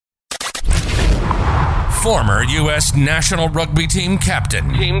former U.S. national rugby team captain,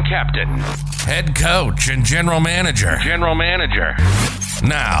 head coach and general manager.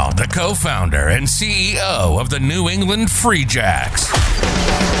 Now, the co-founder and CEO of the New England Free Jacks.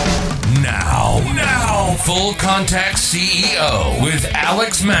 Now, Full Contact CEO with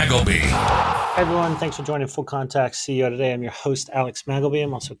Alex Magleby. Hi everyone, thanks for joining Full Contact CEO today. I'm your host, Alex Magleby.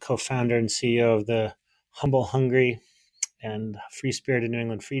 I'm also co-founder and CEO of the Humble, Hungry, and free-spirited New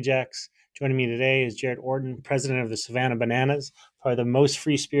England Free Jacks. Joining me today is Jared Orton, president of the Savannah Bananas, probably the most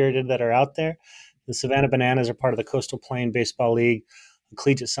free-spirited that are out there. The Savannah Bananas are part of the Coastal Plain Baseball League, a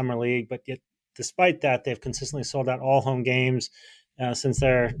collegiate summer league, but yet despite that, they've consistently sold out all home games since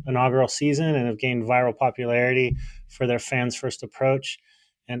their inaugural season and have gained viral popularity for their fans' first approach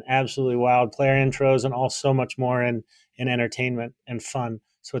and absolutely wild player intros and all so much more in entertainment and fun.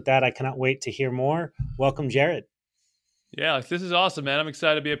 So with that, I cannot wait to hear more. Welcome, Jared. Yeah, this is awesome, man. I'm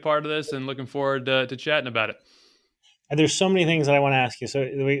excited to be a part of this and looking forward to chatting about it. And there's so many things that I want to ask you, so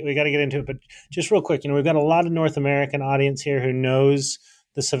we got to get into it. But just real quick, we've got a lot of North American audience here who knows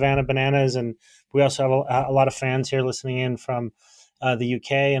the Savannah Bananas, and we also have a lot of fans here listening in from the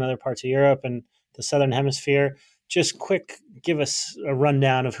UK and other parts of Europe and the Southern Hemisphere. Just quick, give us a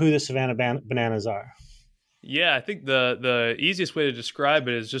rundown of who the Savannah Bananas are. Yeah, I think the easiest way to describe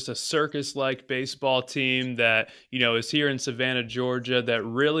it is just a circus-like baseball team that, is here in Savannah, Georgia, that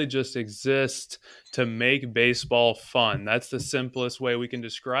really just exists to make baseball fun. That's the simplest way we can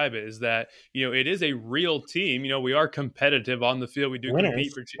describe it, is that, it is a real team. We are competitive on the field. We do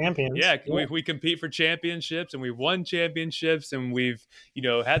compete for champions. Yeah, we compete for championships, and we've won championships, and we've,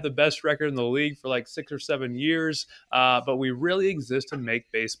 had the best record in the league for like 6 or 7 years. But we really exist to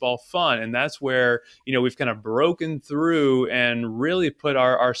make baseball fun. And that's where, we've kind of broken through and really put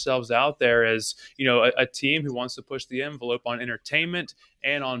ourselves out there as, a team who wants to push the envelope on entertainment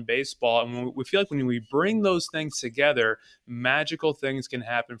and on baseball. And we feel like when we bring those things together, magical things can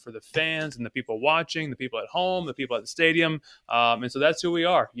happen for the fans and the people watching, the people at home, the people at the stadium. And so that's who we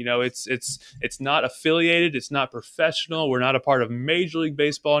are. It's not affiliated. It's not professional. We're not a part of Major League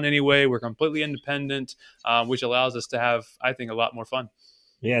Baseball in any way. We're completely independent, which allows us to have, I think, a lot more fun.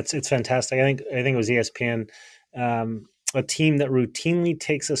 Yeah, it's fantastic. I think it was ESPN, a team that routinely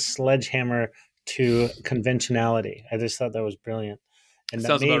takes a sledgehammer to conventionality. I just thought that was brilliant. And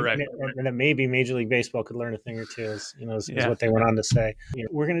sounds about right. And that maybe Major League Baseball could learn a thing or two, is what they went on to say.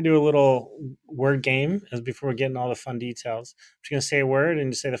 We're going to do a little word game before we get into all the fun details. I'm just going to say a word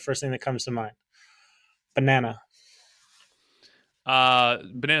and just say the first thing that comes to mind. Banana.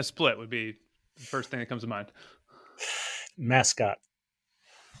 Banana split would be the first thing that comes to mind. Mascot.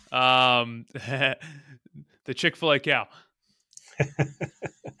 The Chick-fil-A cow.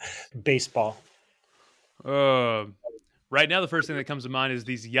 Baseball. Right now, the first thing that comes to mind is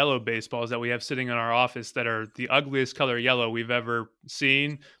these yellow baseballs that we have sitting in our office that are the ugliest color yellow we've ever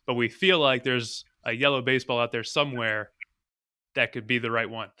seen, but we feel like there's a yellow baseball out there somewhere that could be the right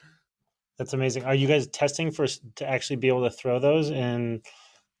one. That's amazing. Are you guys testing to actually be able to throw those in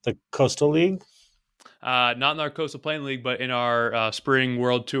the Coastal League? Not in our Coastal Plain League, but in our Spring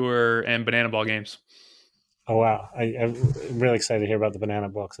World Tour and Banana Ball games. Oh, wow. I'm really excited to hear about the Banana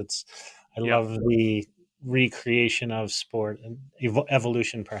Books. I love the recreation of sport and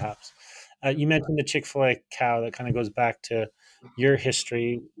evolution, perhaps. You mentioned the Chick-fil-A cow. That kind of goes back to your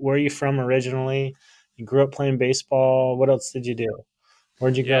history. Where are you from originally? You grew up playing baseball. What else did you do?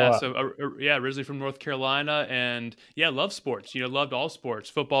 Where'd you grow up? So originally from North Carolina, and loved sports. Loved all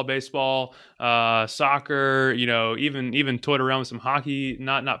sports: football, baseball, soccer. Even toyed around with some hockey.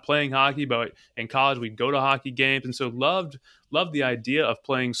 Not playing hockey, but in college we'd go to hockey games, and so loved the idea of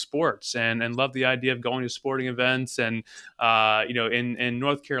playing sports and loved the idea of going to sporting events. And in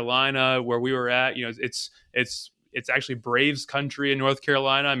North Carolina where we were at, it's actually Braves country in North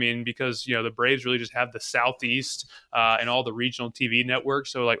Carolina. I mean, because, the Braves really just have the Southeast and all the regional TV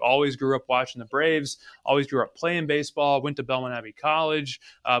networks. So always grew up watching the Braves, always grew up playing baseball, went to Belmont Abbey College.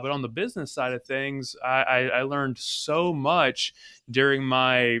 But on the business side of things, I learned so much during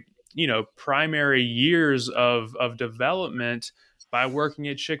my, primary years of development by working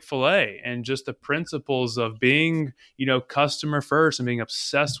at Chick-fil-A, and just the principles of being, customer first and being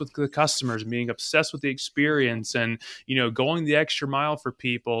obsessed with the customers, and being obsessed with the experience, and, going the extra mile for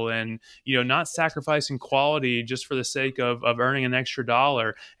people, and, not sacrificing quality just for the sake of earning an extra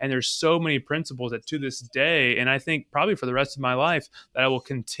dollar. And there's so many principles that to this day, and I think probably for the rest of my life, that I will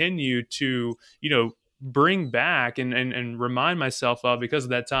continue to, bring back and remind myself of, because of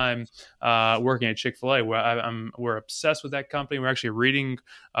that time working at Chick-fil-A, where we're obsessed with that company. We're actually reading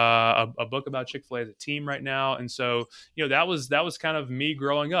a book about Chick-fil-A as a team right now. And so, that was kind of me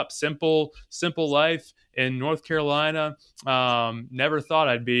growing up. Simple life in North Carolina. Never thought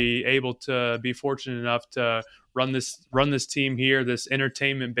I'd be able to be fortunate enough to run this team here, this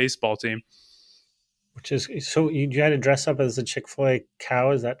entertainment baseball team. Which is, so you had to dress up as a Chick-fil-A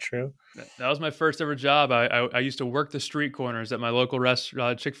cow. Is that true? That was my first ever job. I used to work the street corners at my local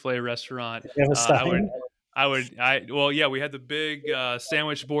Chick-fil-A restaurant. You have a sign? Well, yeah, we had the big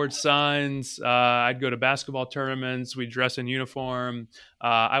sandwich board signs. I'd go to basketball tournaments. We'd dress in uniform.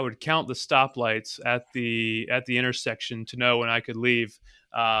 I would count the stoplights at the intersection to know when I could leave.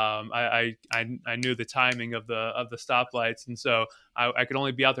 I knew the timing of the stoplights, and so I could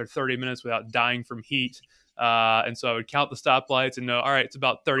only be out there 30 minutes without dying from heat. And so I would count the stoplights and know, all right, it's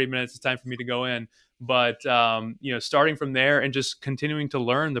about 30 minutes. It's time for me to go in. But, starting from there and just continuing to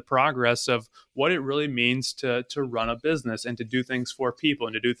learn the progress of what it really means to run a business and to do things for people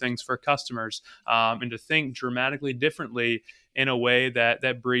and to do things for customers, and to think dramatically differently in a way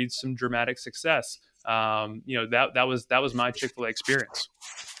that breeds some dramatic success. That was my Chick-fil-A experience.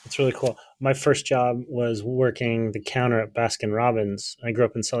 It's really cool. My first job was working the counter at Baskin Robbins. I grew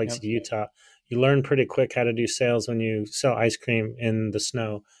up in Salt Lake City, Utah. You learn pretty quick how to do sales when you sell ice cream in the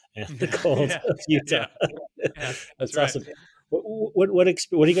snow and the cold of Utah. That's right. awesome. What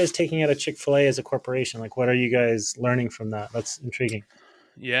are you guys taking out of Chick-fil-A as a corporation? Like, what are you guys learning from that? That's intriguing.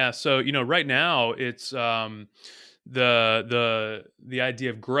 Yeah. So, right now it's the idea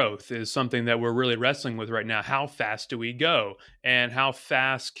of growth is something that we're really wrestling with right now. How fast do we go, and how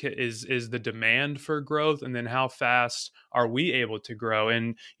fast is the demand for growth, and then how fast are we able to grow?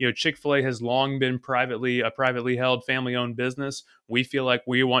 And Chick-fil-A has long been a privately held, family-owned business. We feel like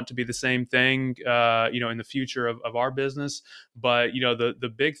we want to be the same thing, in the future of our business. But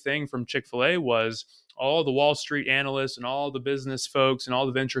the big thing from Chick-fil-A was all the Wall Street analysts and all the business folks and all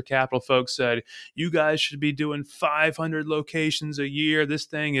the venture capital folks said, you guys should be doing 500 locations a year. This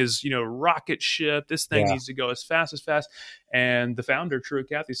thing is, rocket ship. This thing needs to go as fast. And the founder, Truett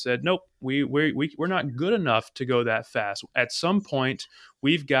Cathy, said, nope, we're not good enough to go that fast. At some point,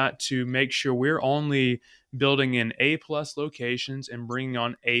 we've got to make sure we're only building in A+ locations and bringing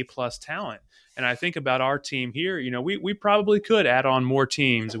on A+ talent. And I think about our team here, we probably could add on more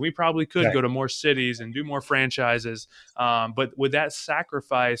teams, and we probably could go to more cities and do more franchises. But would that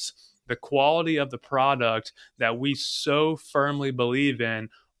sacrifice the quality of the product that we so firmly believe in?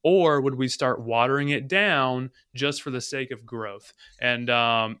 Or would we start watering it down just for the sake of growth? And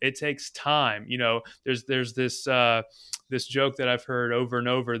it takes time. There's this joke that I've heard over and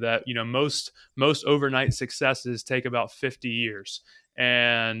over that most overnight successes take about 50 years.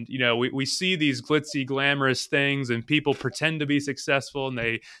 And we see these glitzy, glamorous things, and people pretend to be successful, and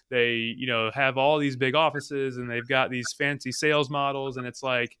they have all these big offices, and they've got these fancy sales models, and it's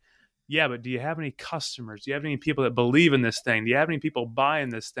like, yeah, but do you have any customers? Do you have any people that believe in this thing? Do you have any people buying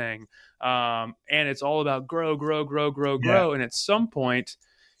this thing? And it's all about grow. And at some point,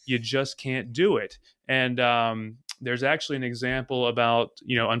 you just can't do it. And there's actually an example about,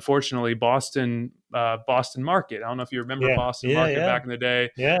 unfortunately, Boston Market. I don't know if you remember Boston Market back in the day.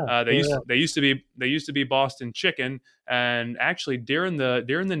 They used to be Boston Chicken. And actually during the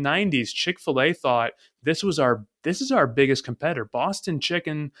 90s, Chick-fil-A thought this is our biggest competitor. Boston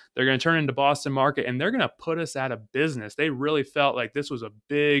Chicken, they're going to turn into Boston Market, and they're going to put us out of business. They really felt like this was a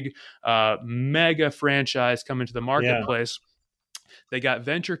big mega franchise coming to the marketplace. They got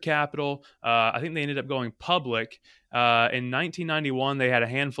venture capital. I think they ended up going public. In 1991, they had a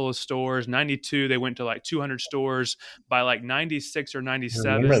handful of stores. 92, they went to like 200 stores. By like 96 or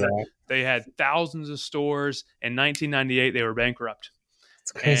 97, they had thousands of stores. In 1998, they were bankrupt.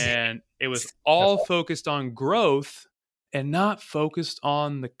 That's crazy. And it was all focused on growth and not focused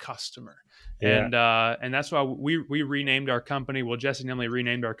on the customer. And that's why we renamed our company. Well, Jesse and Emily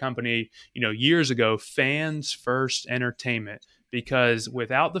renamed our company, years ago, Fans First Entertainment. Because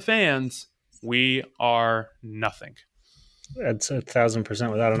without the fans, we are nothing. That's 1,000%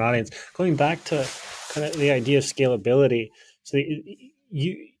 without an audience. Going back to kind of the idea of scalability. So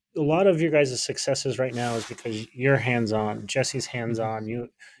a lot of your guys' successes right now is because you're hands-on, Jesse's hands-on.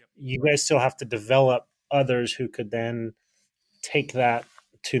 You guys still have to develop others who could then take that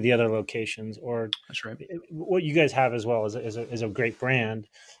to the other locations. Or that's right. What you guys have as well is a great brand.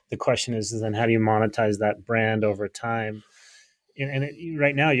 The question is then how do you monetize that brand over time? And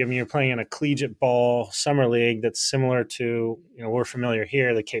right now, you're playing in a collegiate ball summer league that's similar to, we're familiar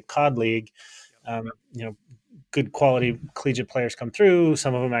here, the Cape Cod League. good quality collegiate players come through.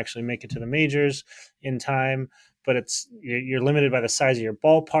 Some of them actually make it to the majors in time, but you're limited by the size of your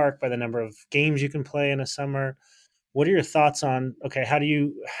ballpark, by the number of games you can play in a summer. What are your thoughts on, okay,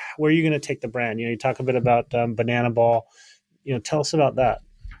 where are you going to take the brand? You talk a bit about Banana Ball. Tell us about that.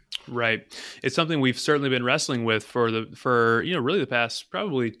 Right. It's something we've certainly been wrestling with for really the past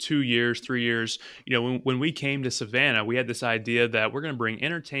probably 2 years, 3 years. When we came to Savannah, we had this idea that we're going to bring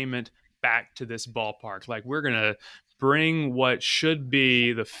entertainment back to this ballpark. Like, we're going to bring what should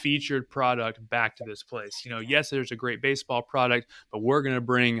be the featured product back to this place. Yes, there's a great baseball product, but we're going to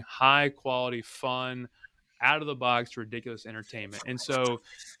bring high quality, fun, out of the box, ridiculous entertainment. And so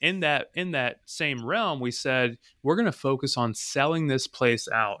in that same realm, we said we're going to focus on selling this place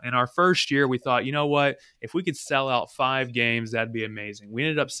out. In our first year, we thought, you know what, if we could sell out 5 games, that'd be amazing. We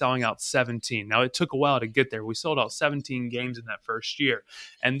ended up selling out 17. Now, it took a while to get there. We sold out 17 games in that first year.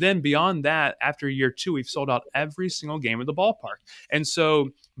 And then beyond that, after year 2, we've sold out every single game of the ballpark. And so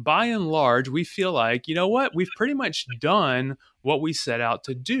by and large, we feel like, you know what, we've pretty much done what we set out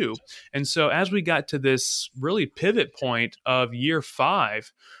to do. And so as we got to this really pivot point of year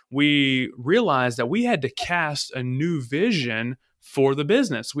 5, we realized that we had to cast a new vision for the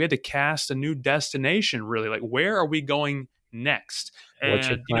business. We had to cast a new destination, really. Like, where are we going next? What's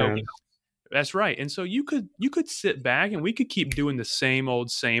your plan? That's right. And so you could sit back and we could keep doing the same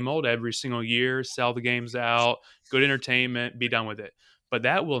old every single year, sell the games out, good entertainment, be done with it. But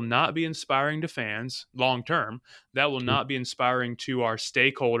that will not be inspiring to fans long term. That will not be inspiring to our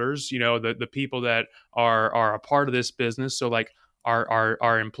stakeholders, the people that are a part of this business. So like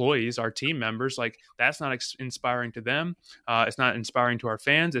our employees, our team members, like, that's not inspiring to them. It's not inspiring to our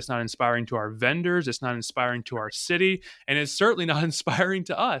fans. It's not inspiring to our vendors. It's not inspiring to our city. And it's certainly not inspiring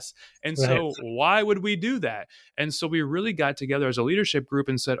to us. And so why would we do that? And so we really got together as a leadership group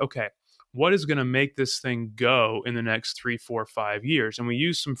and said, okay, what is going to make this thing go in the next 3, 4, 5 years? And we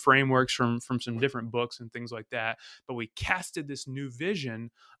used some frameworks from some different books and things like that. But we casted this new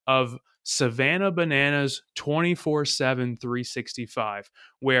vision of Savannah Bananas 24/7, 365,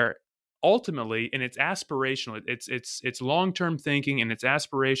 where ultimately, and it's aspirational, it's long-term thinking and it's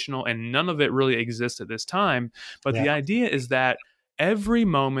aspirational, and none of it really exists at this time. But the idea is that every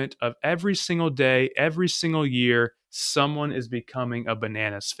moment of every single day, every single year, someone is becoming a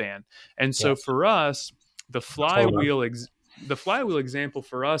Bananas fan. And so for us, the flywheel example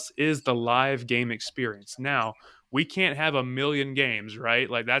for us is the live game experience. Now, we can't have 1 million games, right?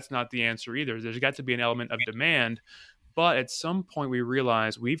 Like, that's not the answer either. There's got to be an element of demand. But at some point, we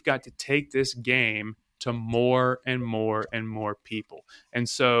realize we've got to take this game to more and more and more people. And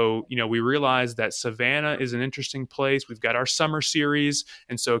so, we realized that Savannah is an interesting place. We've got our summer series.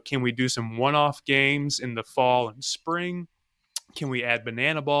 And so can we do some one-off games in the fall and spring? Can we add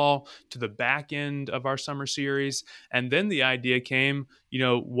Banana Ball to the back end of our summer series? And then the idea came,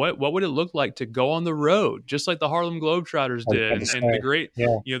 what would it look like to go on the road, just like the Harlem Globetrotters did, and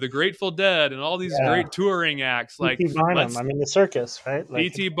the Grateful Dead, and all these great touring acts, like P.T. Barnum. The circus, right?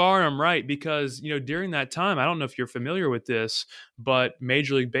 P.T. Barnum, right? Because during that time, I don't know if you're familiar with this, but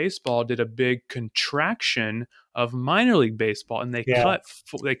Major League Baseball did a big contraction of minor league baseball, and they cut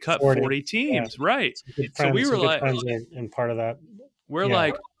 40 teams, right? So we were like, in part of that, we're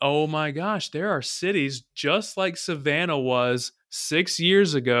like, oh my gosh, there are cities just like Savannah was 6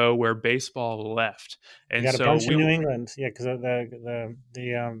 years ago where baseball left. And you got a bunch in New England, because the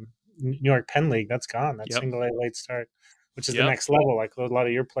New York Penn League, that's gone. That single A late start, which is the next level. Like, a lot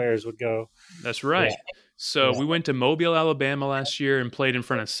of your players would go. That's right. So we went to Mobile, Alabama last year and played in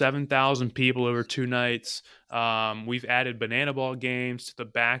front of 7,000 people over 2 nights. We've added Banana Ball games to the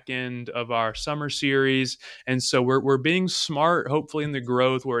back end of our summer series. And so we're being smart, hopefully, in the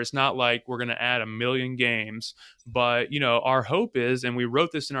growth, where it's not like we're going to add 1 million games. But, our hope is, and we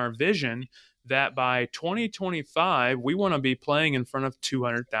wrote this in our vision, that by 2025, we want to be playing in front of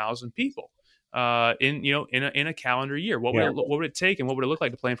 200,000 people. In a calendar year. What would it take, and what would it look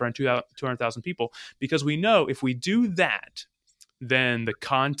like to play in front of 200,000 people? Because we know if we do that, then the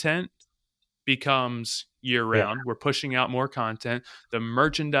content becomes year round. We're pushing out more content. The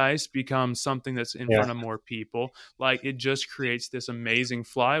merchandise becomes something that's in front of more people. Like, it just creates this amazing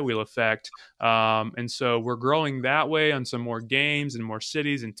flywheel effect. And so we're growing that way on some more games and more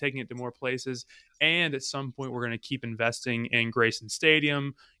cities and taking it to more places. And at some point, we're going to keep investing in Grayson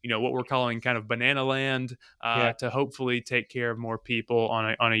Stadium, what we're calling kind of Banana Land, to hopefully take care of more people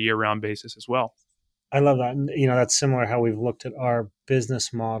on a year-round basis as well. I love that. And, that's similar how we've looked at our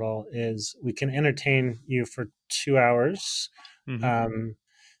business model is we can entertain you for 2 hours,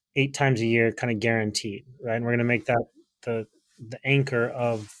 8 times a year, kind of guaranteed, right? And we're going to make that the anchor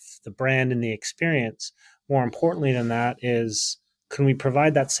of the brand and the experience. more importantly than that is, can we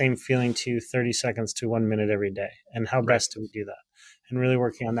provide that same feeling to 30 seconds to 1 minute every day? And how best do we do that? And really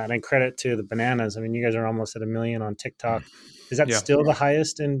working on that. And credit to the Bananas. I mean, you guys are almost at 1 million on TikTok. Is that still the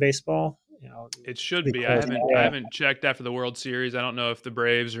highest in baseball? It should be. I haven't checked after the World Series. I don't know if the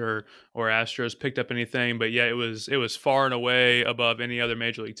Braves or Astros picked up anything, but yeah, it was far and away above any other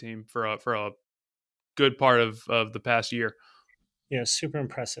major league team for a good part of the past year. Yeah, super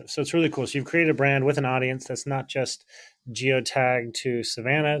impressive. So it's really cool. So you've created a brand with an audience that's not just geotagged to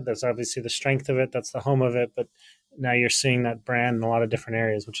Savannah. That's obviously the strength of it. That's the home of it. But now you're seeing that brand in a lot of different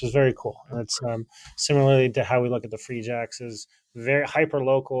areas, which is very cool. And it's similarly to how we look at the Free Jacks, is very hyper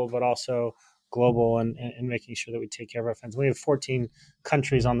local, but also global, and making sure that we take care of our fans. We have 14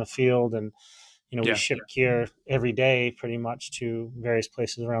 countries on the field, and we ship gear every day pretty much to various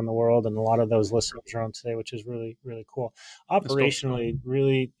places around the world, and a lot of those listeners are on today, which is really, really cool. Operationally,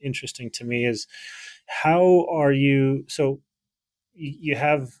 really interesting to me is, how are you? So you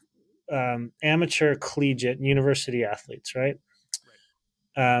have amateur, collegiate, and university athletes, right?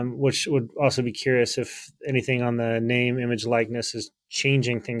 Which would also be curious if anything on the name, image, likeness is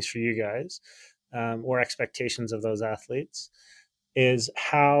changing things for you guys, or expectations of those athletes, is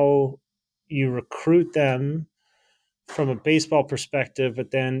how you recruit them from a baseball perspective,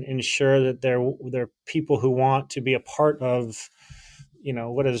 but then ensure that they're people who want to be a part of,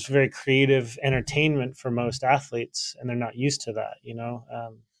 what is very creative entertainment for most athletes, and they're not used to that.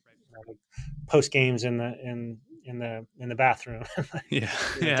 Post games in the bathroom,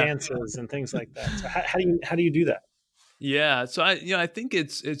 dances and things like that. So how do you do that? Yeah, so I think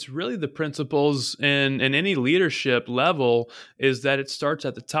it's really the principles in any leadership level, is that it starts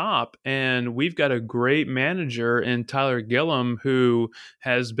at the top. And we've got a great manager in Tyler Gillum, who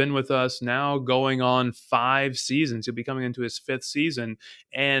has been with us now going on 5 seasons. He'll be coming into his 5th season,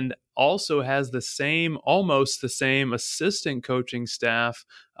 and also has almost the same assistant coaching staff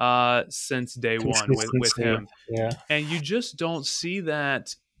since day one with him. Yeah. And you just don't see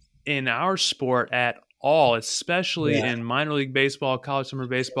that in our sport at all, especially in minor league baseball, college summer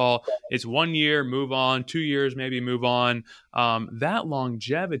baseball. It's 1 year, move on, 2 years, maybe move on. That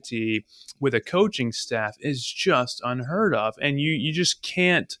longevity with a coaching staff is just unheard of. And you just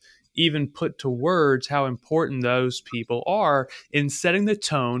can't even put to words how important those people are in setting the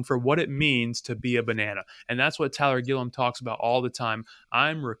tone for what it means to be a banana. And that's what Tyler Gillum talks about all the time.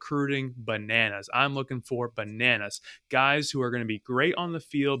 I'm recruiting bananas. I'm looking for bananas, guys who are going to be great on the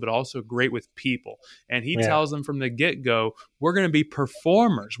field, but also great with people. And he tells them from the get-go, we're going to be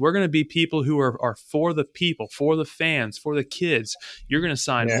performers. We're going to be people who are for the people, for the fans, for the kids. You're going to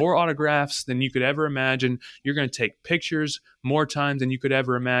sign more autographs than you could ever imagine. You're going to take pictures more times than you could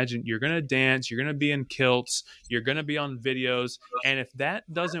ever imagine. You're going to dance. You're going to be in kilts. You're going to be on videos. And if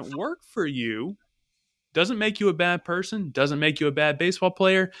that doesn't work for you, doesn't make you a bad person, doesn't make you a bad baseball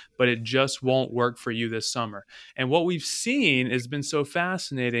player, but it just won't work for you this summer. And what we've seen has been so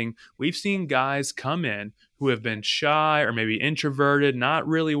fascinating. We've seen guys come in who have been shy or maybe introverted, not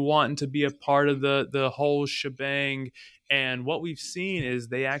really wanting to be a part of the whole shebang. And what we've seen is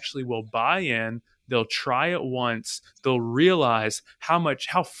they actually will buy in. They'll try it once. They'll realize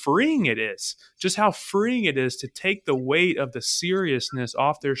how freeing it is, just how freeing it is to take the weight of the seriousness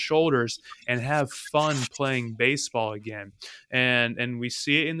off their shoulders and have fun playing baseball again. And we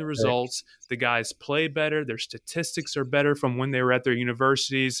see it in the results. The guys play better. Their statistics are better from when they were at their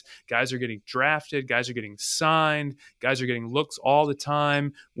universities. Guys are getting drafted. Guys are getting signed. Guys are getting looks all the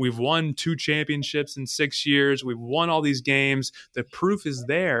time. We've won 2 championships in 6 years. We've won all these games. The proof is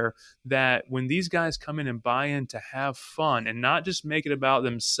there that when these guys come in and buy in to have fun and not just make it about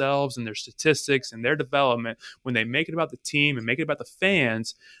themselves and their statistics and their development, when they make it about the team and make it about the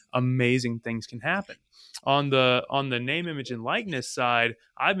fans, amazing things can happen. On the name, image, and likeness side,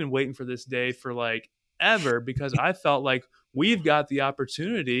 I've been waiting for this day for like ever, because I felt like we've got the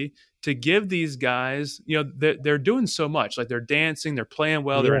opportunity to give these guys, they're doing so much. Like, they're dancing, they're playing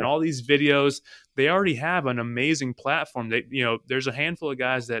well, they're in all these videos. They already have an amazing platform. There's a handful of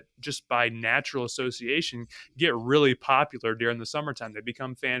guys that just by natural association get really popular during the summertime. They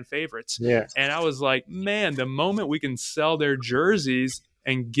become fan favorites. Yeah. And I was like, man, the moment we can sell their jerseys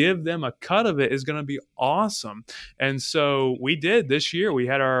and give them a cut of it is going to be awesome. And so we did this year. We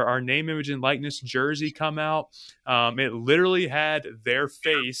had our name, image, and likeness jersey come out. It literally had their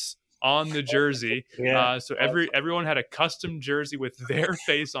face on the jersey. So everyone had a custom jersey with their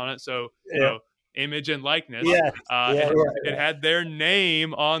face on it. So, image and likeness. It had their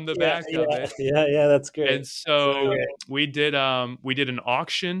name on the back of it. Yeah, that's great. And so we did an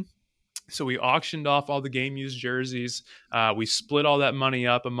auction. So we auctioned off all the game used jerseys. We split all that money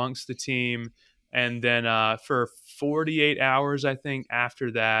up amongst the team. And then for 48 hours, I think,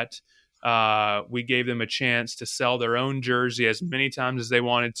 after that, we gave them a chance to sell their own jersey as many times as they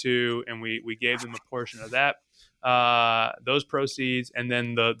wanted to, and we gave them a portion of that, those proceeds. And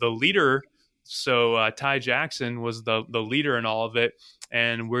then the leader, so Ty Jackson was the leader in all of it,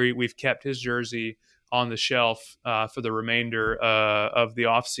 and we've kept his jersey on the shelf for the remainder of the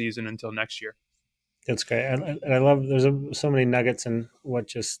off season until next year. That's great, and I love. There's so many nuggets in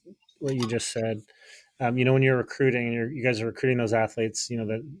what you just said. When you're recruiting and you guys are recruiting those athletes,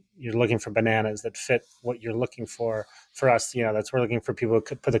 that you're looking for bananas that fit what you're looking for. For us, that's we're looking for people who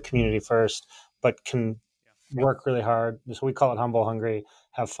could put the community first, but can work really hard. So we call it humble, hungry,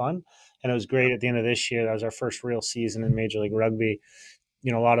 have fun. And it was great at the end of this year. That was our first real season in Major League Rugby.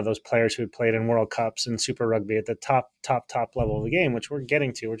 A lot of those players who had played in World Cups and Super Rugby at the top level of the game, which we're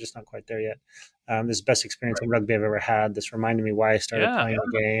getting to. We're just not quite there yet. This is the best experience in rugby I've ever had. This reminded me why I started playing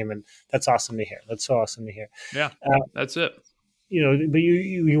the game, and that's awesome to hear. That's so awesome to hear. Yeah, that's it. But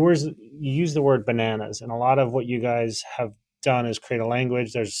you use the word bananas, and a lot of what you guys have done is create a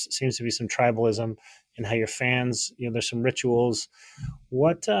language. There seems to be some tribalism in how your fans, there's some rituals.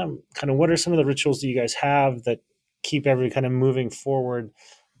 What what are some of the rituals that you guys have that keep every kind of moving forward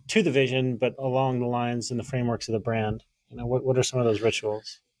to the vision, but along the lines and the frameworks of the brand? What are some of those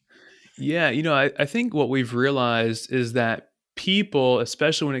rituals? Yeah, I think what we've realized is that people,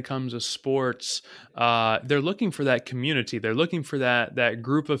 especially when it comes to sports, they're looking for that community. They're looking for that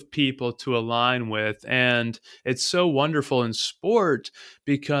group of people to align with. And it's so wonderful in sport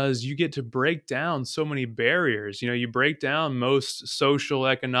because you get to break down so many barriers. You break down most social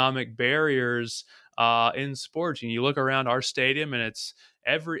economic barriers in sports. And you look around our stadium and it's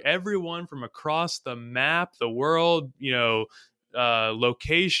everyone from across the map, the world,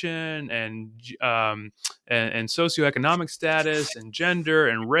 location and socioeconomic status and gender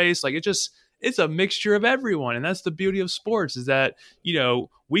and race. Like it's a mixture of everyone. And that's the beauty of sports, is that,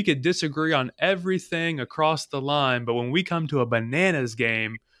 we could disagree on everything across the line, but when we come to a bananas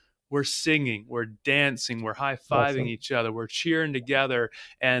game, we're singing, we're dancing, we're high-fiving each other, we're cheering together.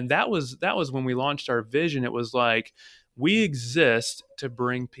 And that was when we launched our vision. It was like, we exist to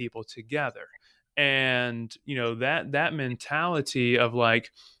bring people together. And, that mentality of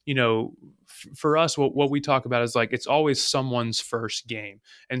like, for us, what we talk about is like, it's always someone's first game.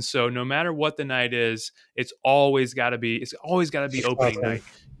 And so no matter what the night is, it's always got to be opening night.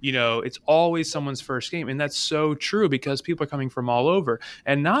 It's always someone's first game. And that's so true because people are coming from all over.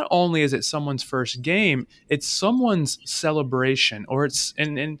 And not only is it someone's first game, it's someone's celebration, or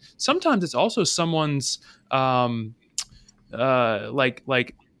and sometimes it's also someone's, like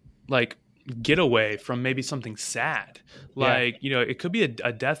getaway from maybe something sad. It could be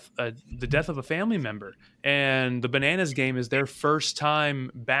the death of a family member, and the bananas game is their first time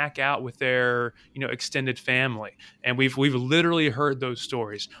back out with their extended family, and we've literally heard those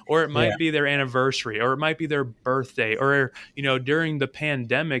stories. Or it might be their anniversary, or it might be their birthday, or during the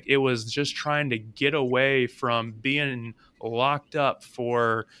pandemic it was just trying to get away from being locked up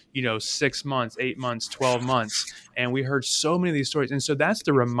for 6 months, 8 months, 12 months. And we heard so many of these stories. And so that's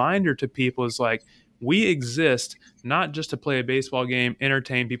the reminder to people, is like, we exist not just to play a baseball game,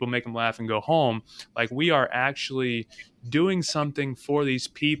 entertain people, make them laugh and go home. Like, we are actually doing something for these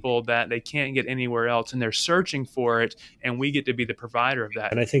people that they can't get anywhere else, and they're searching for it, and we get to be the provider of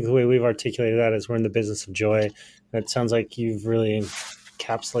that. And I think the way we've articulated that is we're in the business of joy. That sounds like you've really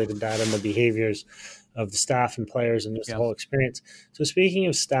encapsulated that in the behaviors of the staff and players and just the whole experience. So speaking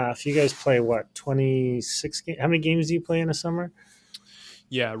of staff, you guys play 26 games? How many games do you play in a summer?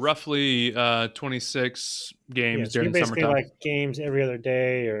 Yeah, roughly 26 games during the summertime. Basically like games every other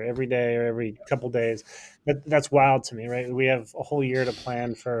day or every day or every couple days. That's wild to me, right? We have a whole year to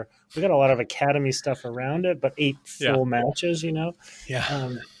plan for. We got a lot of academy stuff around it, but 8 full matches,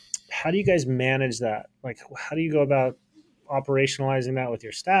 Yeah. How do you guys manage that? Like, how do you go about operationalizing that with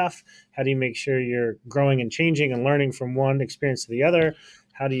your staff? How do you make sure you're growing and changing and learning from one experience to the other?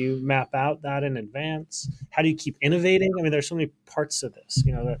 How do you map out that in advance? How do you keep innovating? I mean, there's so many parts of this,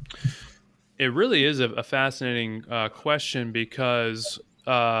 that it really is a fascinating question, because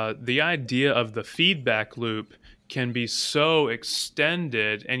the idea of the feedback loop can be so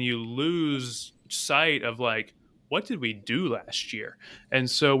extended, and you lose sight of like, what did we do last year? And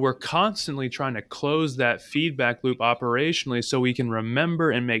so we're constantly trying to close that feedback loop operationally so we can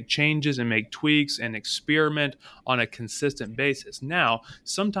remember and make changes and make tweaks and experiment on a consistent basis. Now,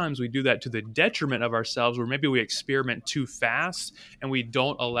 sometimes we do that to the detriment of ourselves, where maybe we experiment too fast and we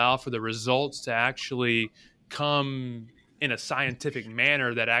don't allow for the results to actually come in a scientific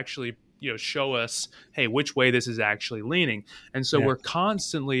manner that actually show us, hey, which way this is actually leaning. And so we're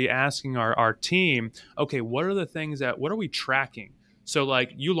constantly asking our team, okay, what are the things what are we tracking? So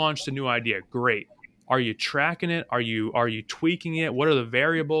like, you launched a new idea, great. Are you tracking it? Are you tweaking it? What are the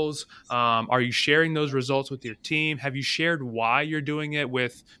variables? Are you sharing those results with your team? Have you shared why you're doing it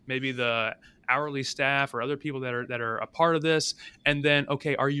with maybe the hourly staff or other people that are a part of this? And then,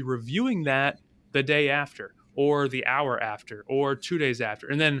 okay, are you reviewing that the day after, or the hour after, or 2 days after?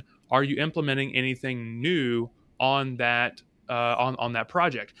 And then, are you implementing anything new on that on that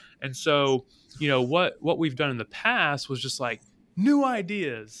project? And so, what we've done in the past was just like new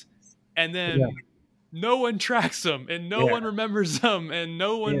ideas, and then no one tracks them, and no one remembers them, and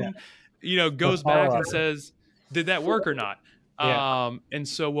no one, goes back and says, did that work or not? And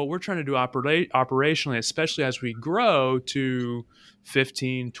so what we're trying to do operationally, especially as we grow to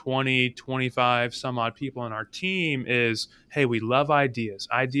 15, 20, 25, some odd people on our team, is, hey, we love ideas.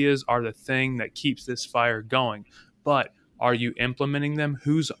 Ideas are the thing that keeps this fire going. But are you implementing them?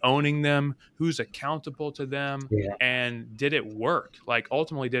 Who's owning them? Who's accountable to them? And did it work? Like,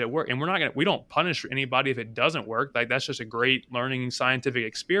 ultimately, did it work? And we don't punish anybody if it doesn't work. Like, that's just a great learning scientific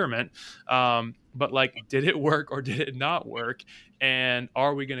experiment. But like, did it work or did it not work? And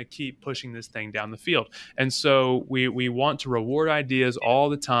are we going to keep pushing this thing down the field? And so we want to reward ideas all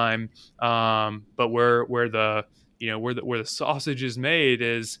the time. But where the sausage is made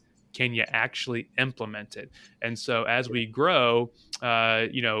is, can you actually implement it? And so as we grow,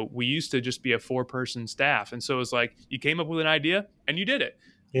 we used to just be a 4-person staff. And so it's like, you came up with an idea and you did it.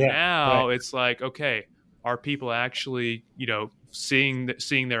 Now it's like, okay, are people actually, seeing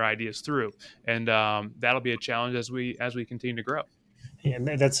their ideas through? And that'll be a challenge as we continue to grow. Yeah,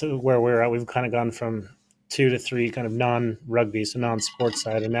 that's where we're at. We've kind of gone from 2 to 3 kind of non-rugby, so non-sports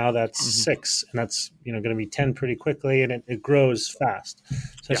side, and now that's 6, and that's going to be 10 pretty quickly, and it grows fast.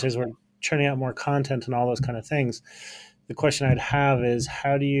 So as we're churning out more content and all those kind of things, the question I'd have is,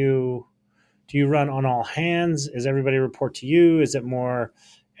 how do you run on all hands? Is everybody report to you? Is it more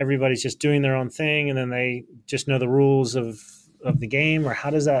everybody's just doing their own thing and then they just know the rules of the game, or how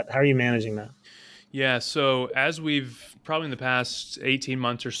are you managing that? Yeah, so as we've probably in the past 18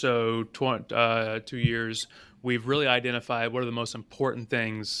 months or so, 2 years, we've really identified what are the most important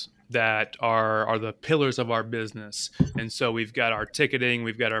things that are the pillars of our business. And so we've got our ticketing,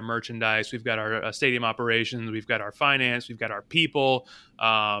 we've got our merchandise, we've got our stadium operations, we've got our finance, we've got our people,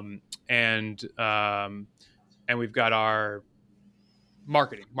 and we've got our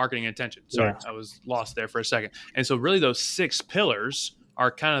marketing and attention. Sorry, I was lost there for a second. And so really those 6 pillars are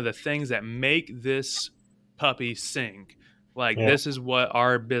kind of the things that make this puppy sing. Like, this is what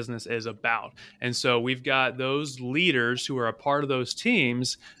our business is about. And so we've got those leaders who are a part of those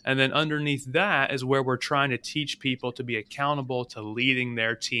teams. And then underneath that is where we're trying to teach people to be accountable to leading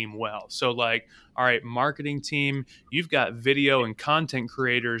their team well. So like, all right, marketing team, you've got video and content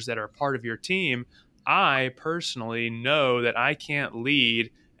creators that are part of your team. I personally know that I can't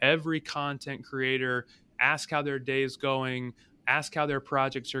lead every content creator, ask how their day is going, ask how their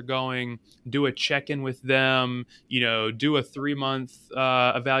projects are going, do a check-in with them, do a 3-month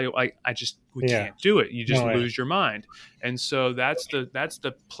evaluate. We can't do it. You just lose your mind. And so that's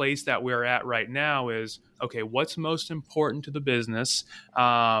the place that we're at right now is, okay, what's most important to the business?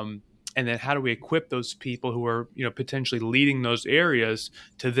 And then how do we equip those people who are, potentially leading those areas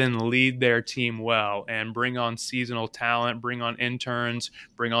to then lead their team well and bring on seasonal talent, bring on interns,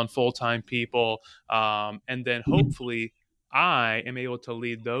 bring on full-time people. And then hopefully I am able to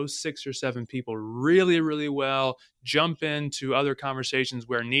lead those 6 or 7 people really, really well, jump into other conversations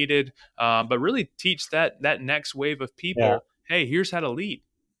where needed, but really teach that next wave of people, hey, here's how to lead.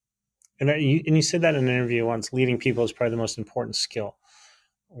 And you said that in an interview once, leading people is probably the most important skill.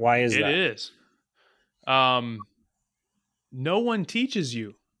 Why is that? It is. No one teaches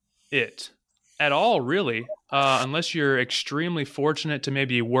you it at all, really, unless you're extremely fortunate to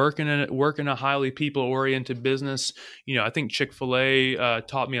maybe work in a highly people-oriented business. I think Chick-fil-A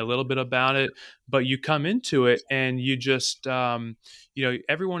taught me a little bit about it, but you come into it and you just,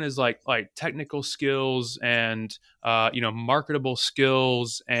 everyone is like technical skills and, marketable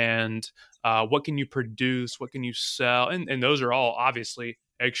skills and what can you produce, what can you sell, and those are all obviously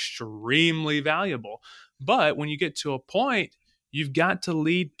extremely valuable. But when you get to a point, you've got to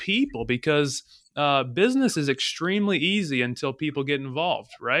lead people because business is extremely easy until people get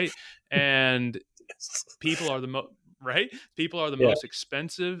involved, right? And people are the most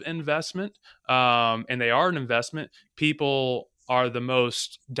expensive investment, and they are an investment. People are the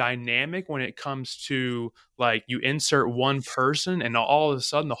most dynamic when it comes to like you insert one person and all of a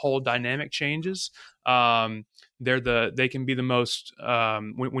sudden the whole dynamic changes. They can be the most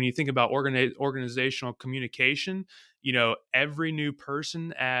when you think about organizational communication, every new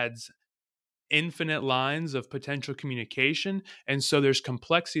person adds infinite lines of potential communication, and so there's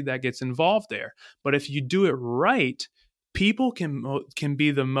complexity that gets involved there. But if you do it right, people can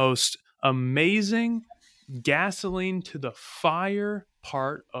be the most amazing gasoline to the fire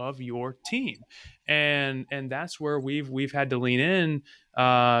part of your team, and that's where we've had to lean in,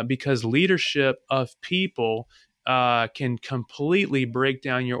 because leadership of people can completely break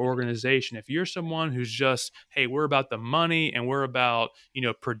down your organization. If you're someone who's just, hey, we're about the money and we're about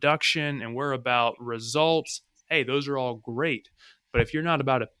production and we're about results, hey, those are all great. But if you're not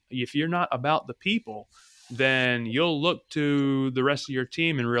about the people, then you'll look to the rest of your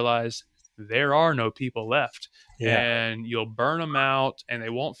team and realize there are no people left. Yeah. And you'll burn them out and they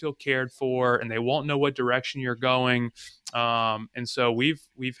won't feel cared for and they won't know what direction you're going. And so we've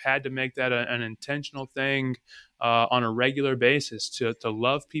had to make that an intentional thing on a regular basis to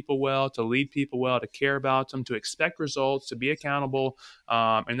love people well, to lead people well, to care about them, to expect results, to be accountable.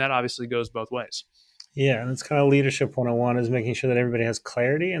 And that obviously goes both ways. Yeah, and it's kind of leadership 101 is making sure that everybody has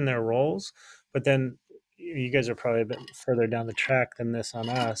clarity in their roles. But then you guys are probably a bit further down the track than this on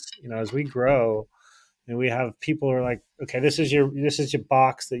us. As we grow, and we have people who are like, okay, this is your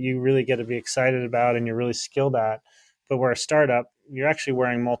box that you really get to be excited about and you're really skilled at. But we're a startup, you're actually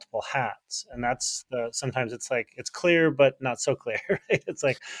wearing multiple hats, and that's sometimes it's like it's clear but not so clear. Right? It's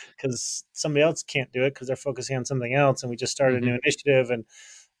like because somebody else can't do it because they're focusing on something else, and we just started a new initiative, and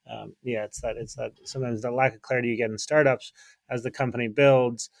it's that sometimes the lack of clarity you get in startups as the company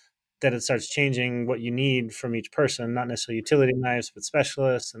builds, that it starts changing what you need from each person, not necessarily utility knives, but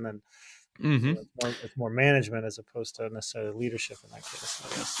specialists, and then it's more management as opposed to necessarily leadership in that case,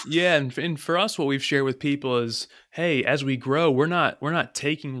 I guess. Yeah, and for us, what we've shared with people is, hey, as we grow, we're not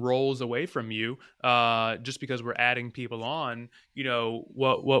taking roles away from you just because we're adding people on.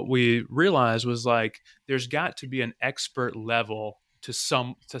 What we realized was like there's got to be an expert level to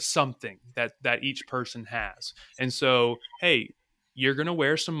something that each person has, and so hey, you're going to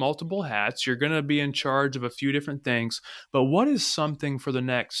wear some multiple hats. You're going to be in charge of a few different things. But what is something for the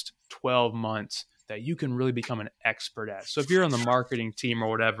next 12 months that you can really become an expert at? So if you're on the marketing team or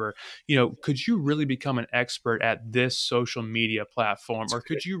whatever, could you really become an expert at this social media platform? Or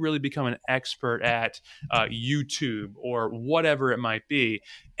could you really become an expert at YouTube or whatever it might be?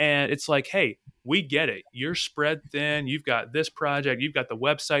 And it's like, hey, we get it. You're spread thin. You've got this project. You've got the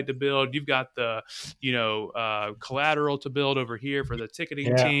website to build. You've got the, collateral to build over here for the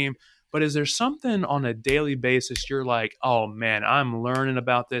ticketing team. But is there something on a daily basis you're like, oh man, I'm learning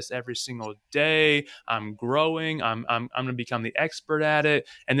about this every single day. I'm growing. I'm going to become the expert at it.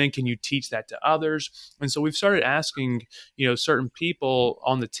 And then can you teach that to others? And so we've started asking, certain people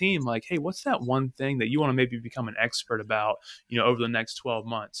on the team, like, hey, what's that one thing that you want to maybe become an expert about, over the next 12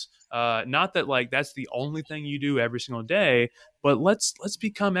 months? Not that like that's the only thing you do every single day, but let's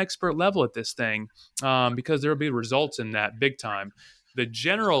become expert level at this thing, because there will be results in that big time. The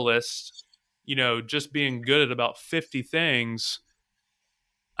generalist, just being good at about 50 things.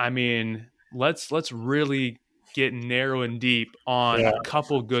 I mean, let's really get narrow and deep on a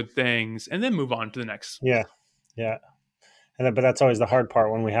couple good things and then move on to the next. Yeah. But that's always the hard part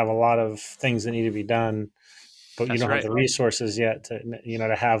when we have a lot of things that need to be done, but you don't have the resources yet to,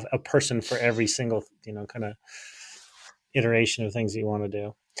 to have a person for every single, kind of iteration of things that you want to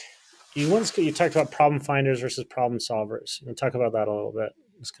do. You talked about problem finders versus problem solvers. Talk about that a little bit.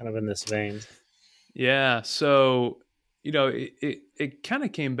 It's kind of in this vein. Yeah. So, it kind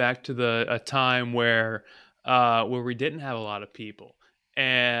of came back to a time where we didn't have a lot of people,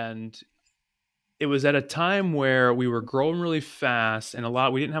 and it was at a time where we were growing really fast, and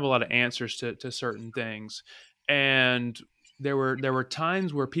we didn't have a lot of answers to certain things, and there were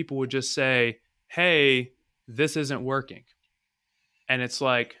times where people would just say, "Hey, this isn't working," and it's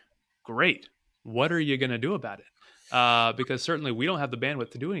like, great. What are you going to do about it? Because certainly we don't have the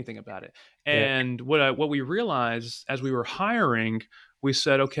bandwidth to do anything about it. And what we realized as we were hiring, we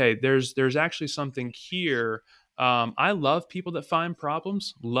said, okay, there's actually something here. I love people that find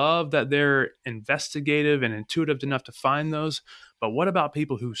problems, love that they're investigative and intuitive enough to find those. But what about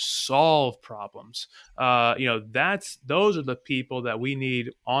people who solve problems? Those are the people that we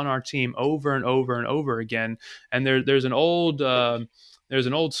need on our team over and over and over again. And there's an old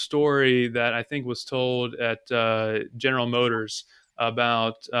story that I think was told at General Motors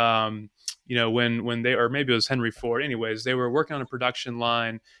about, when they, or maybe it was Henry Ford. Anyways, they were working on a production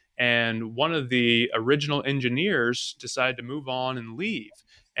line, and one of the original engineers decided to move on and leave.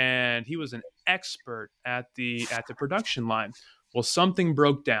 And he was an expert at the production line. Well, something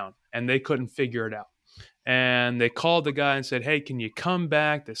broke down and they couldn't figure it out. And they called the guy and said, "Hey, can you come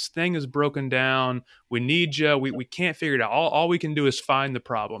back? This thing is broken down. We need you. We can't figure it out. All we can do is find the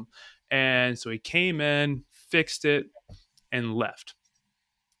problem." And so he came in, fixed it, and left.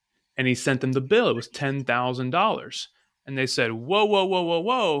 And he sent them the bill. It was $10,000. And they said, "Whoa, whoa, whoa, whoa,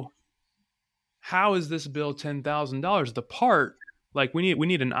 whoa. How is this bill $10,000? The part, like we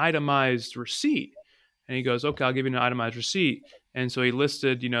need an itemized receipt." And he goes, "Okay, I'll give you an itemized receipt." And so he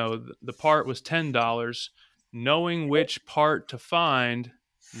listed, the part was $10, knowing which part to find,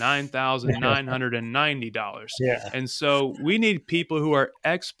 $9,990. Yeah. And so we need people who are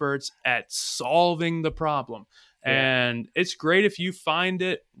experts at solving the problem. And it's great if you find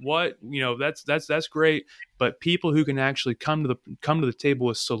it. That's great. But people who can actually come to the table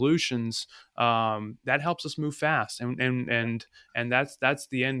with solutions, that helps us move fast. And that's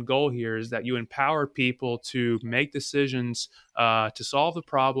the end goal here, is that you empower people to make decisions to solve the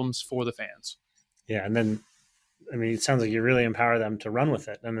problems for the fans. Yeah, and then it sounds like you really empower them to run with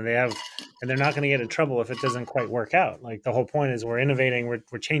it. And they're not going to get in trouble if it doesn't quite work out. Like, the whole point is we're innovating,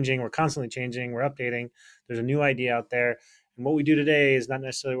 we're changing, we're constantly changing, we're updating. There's a new idea out there. And what we do today is not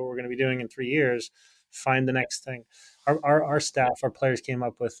necessarily what we're going to be doing in 3 years. Find the next thing. Our staff, our players came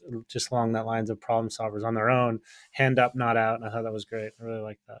up with just along that lines of problem solvers on their own, hand up, not out. And I thought that was great. I really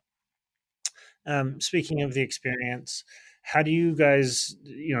liked that. Speaking of the experience, how do you guys,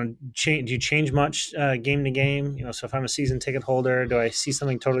 change? Do you change much game to game? So if I'm a season ticket holder, do I see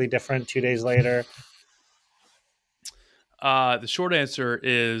something totally different 2 days later? The short answer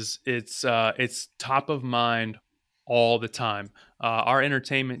is it's top of mind all the time. Our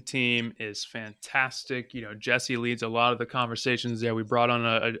entertainment team is fantastic. Jesse leads a lot of the conversations there. We brought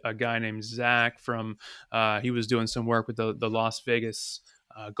on a guy named Zach from, he was doing some work with the Las Vegas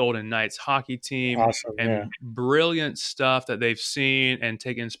Golden Knights hockey team. Awesome, and brilliant stuff that they've seen and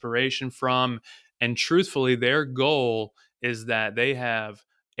take inspiration from. And truthfully, their goal is that they have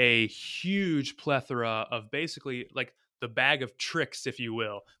a huge plethora of basically like the bag of tricks, if you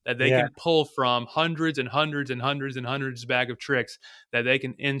will, that they can pull from, hundreds and hundreds and hundreds and hundreds of bag of tricks that they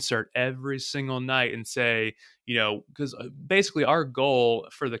can insert every single night and say, because basically our goal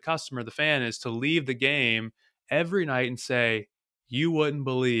for the customer, the fan, is to leave the game every night and say, "You wouldn't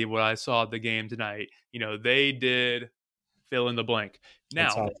believe what I saw at the game tonight. They did fill in the blank." Now,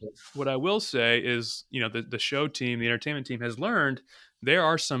 awesome. What I will say is, the show team, the entertainment team has learned there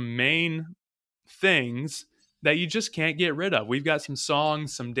are some main things that you just can't get rid of. We've got some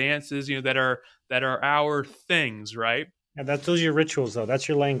songs, some dances, that are our things, right? Yeah, those are your rituals, though. That's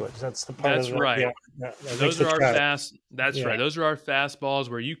your language. That's the part. That's of right. Those are our fast. That's right. Those are our fastballs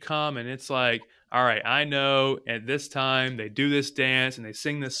where you come and it's like, all right, I know at this time they do this dance and they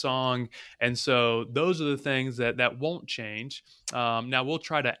sing this song. And so those are the things that won't change. Now we'll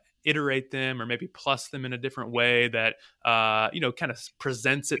try to iterate them or maybe plus them in a different way that, kind of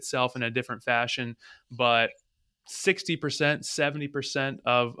presents itself in a different fashion. But 60%, 70%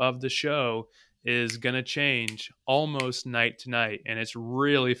 of the show is going to change almost night to night. And it's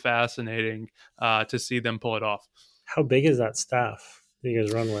really fascinating to see them pull it off. How big is that staff that you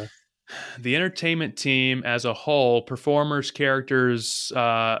guys run with? The entertainment team as a whole, performers, characters,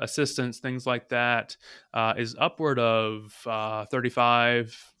 assistants, things like that, is upward of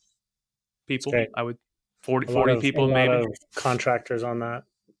 35 people. I would 40 people, maybe. A lot of contractors on that.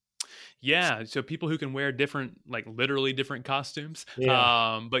 Yeah, so people who can wear different, like literally different costumes.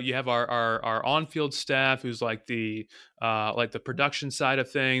 Yeah. But you have our on-field staff, who's like the production side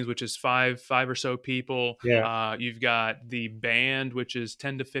of things, which is five or so people. Yeah. You've got the band, which is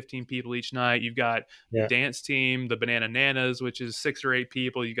 10 to 15 people each night. You've got the dance team, the Banana Nanas, which is 6 or 8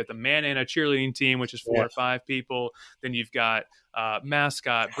 people. You've got the Man-Nana cheerleading team, which is 4 or 5 people. Then you've got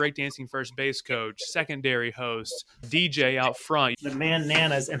mascot, breakdancing first base coach, secondary host, DJ out front. The Man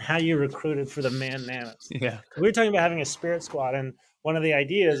Nanas, and how you recruited for the Man Nanas. Yeah. We were talking about having a spirit squad, and one of the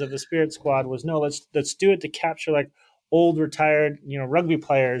ideas of the spirit squad was, no, let's do it to capture like old retired, rugby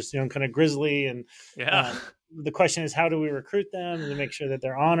players, kind of grizzly. And the question is, how do we recruit them and make sure that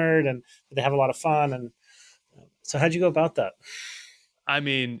they're honored and that they have a lot of fun? And so how'd you go about that? I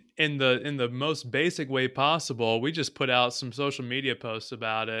mean, in the most basic way possible, we just put out some social media posts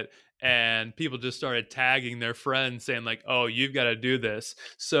about it, and people just started tagging their friends saying like, "Oh, you've got to do this."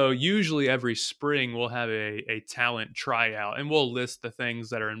 So usually every spring we'll have a talent tryout, and we'll list the things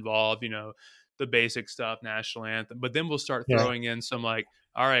that are involved, the basic stuff, national anthem, but then we'll start Yeah. throwing in some like,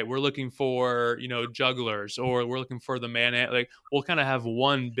 all right, we're looking for, jugglers, or we're looking for the like we'll kind of have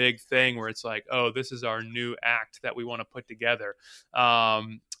one big thing where it's like, oh, this is our new act that we want to put together.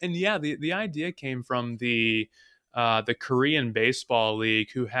 And yeah, the idea came from the Korean Baseball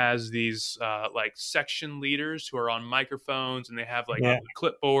League, who has these like section leaders who are on microphones, and they have like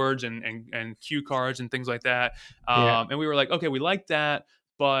clipboards and cue cards and things like that. And we were like, okay, we like that,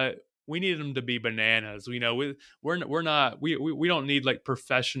 but we needed them to be bananas. We don't need like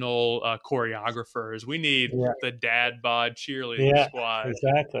professional choreographers. We need the dad bod cheerleading squad.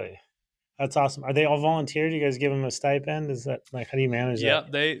 Exactly. That's awesome. Are they all volunteer? Do you guys give them a stipend? Is that like, how do you manage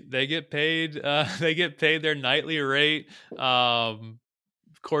that? Yeah, they get paid. They get paid their nightly rate. Of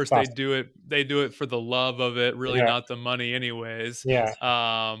course, awesome. They do it for the love of it, really, not the money, anyways. Yeah.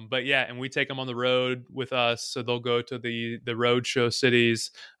 But yeah, and we take them on the road with us, so they'll go to the road show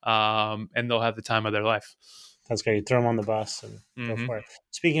cities, and they'll have the time of their life. That's great. You throw them on the bus and go for it.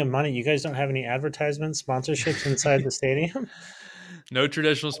 Speaking of money, you guys don't have any advertisements, sponsorships inside the stadium? No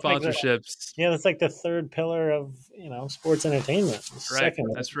traditional sponsorships. That's like the third pillar of, sports entertainment. Right.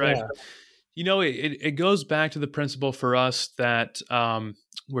 That's right. Yeah. It goes back to the principle for us that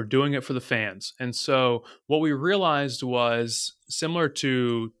we're doing it for the fans. And so what we realized was, similar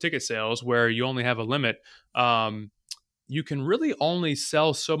to ticket sales, where you only have a limit, you can really only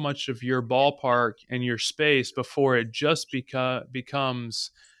sell so much of your ballpark and your space before it just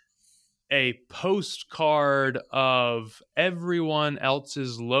becomes a postcard of everyone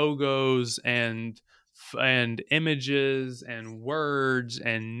else's logos and images and words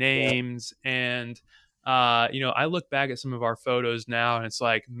and names. And, I look back at some of our photos now, and it's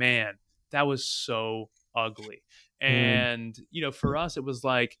like, man, that was so ugly. And, for us, it was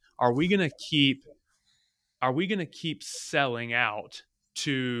like, are we going to keep selling out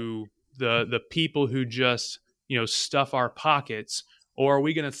to the people who just, stuff our pockets? Or are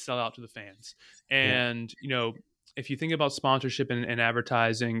we going to sell out to the fans? And, if you think about sponsorship and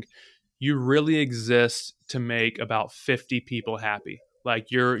advertising, you really exist to make about 50 people happy.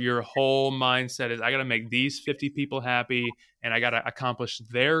 Like your whole mindset is, I got to make these 50 people happy, and I got to accomplish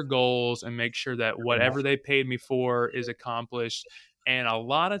their goals and make sure that whatever they paid me for is accomplished. And a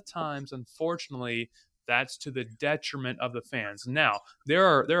lot of times, unfortunately, that's to the detriment of the fans. Now, there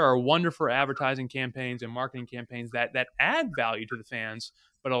are wonderful advertising campaigns and marketing campaigns that add value to the fans,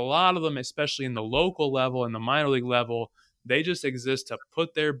 but a lot of them, especially in the local level and the minor league level, they just exist to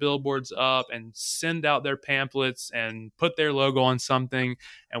put their billboards up and send out their pamphlets and put their logo on something.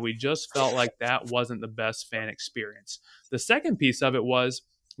 And we just felt like that wasn't the best fan experience. The second piece of it was,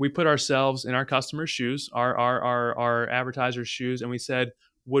 we put ourselves in our customers' shoes, our advertisers' shoes, and we said,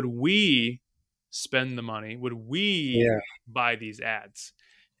 would we spend the money? Would we buy these ads?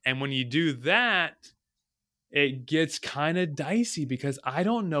 And when you do that, it gets kind of dicey, because I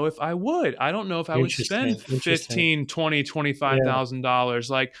don't know if I would. I don't know if I would spend $15,000, $20,000, $25,000.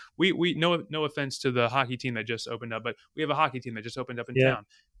 Like we no offense to the hockey team that just opened up, but we have a hockey team that just opened up in town,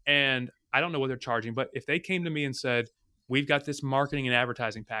 and I don't know what they're charging. But if they came to me and said, we've got this marketing and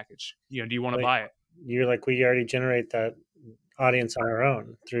advertising package, do you want to buy it? You're like, we already generate that audience on our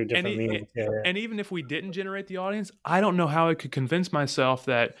own through different means. And even if we didn't generate the audience, I don't know how I could convince myself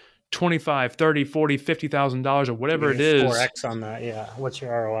that $25,000, $30,000, $40,000, $50,000 or whatever it is. 4x on that. Yeah. What's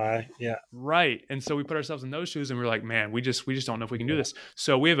your ROI? Yeah. Right. And so we put ourselves in those shoes, and we're like, man, we just don't know if we can do this.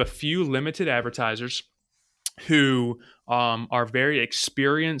 So we have a few limited advertisers who are very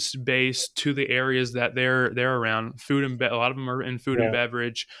experienced based to the areas that they're around. A lot of them are in food and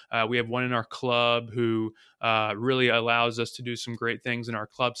beverage. We have one in our club who really allows us to do some great things in our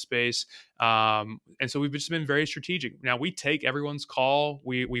club space. And so we've just been very strategic. Now, we take everyone's call.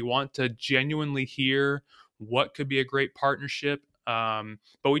 We want to genuinely hear what could be a great partnership.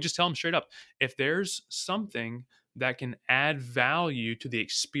 But we just tell them straight up, if there's something that can add value to the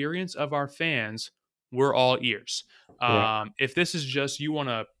experience of our fans, we're all ears. If this is just, you want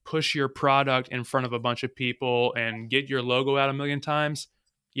to push your product in front of a bunch of people and get your logo out a million times,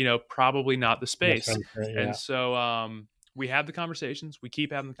 probably not the space. And so we have the conversations. We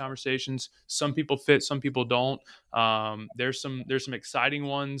keep having the conversations. Some people fit, some people don't. There's some exciting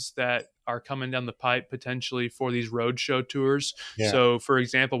ones that are coming down the pipe potentially for these roadshow tours. So, for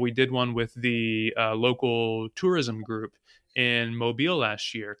example, we did one with the local tourism group in Mobile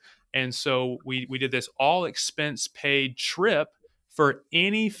last year. And so we did this all expense paid trip for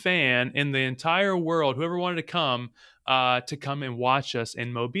any fan in the entire world, whoever wanted to come and watch us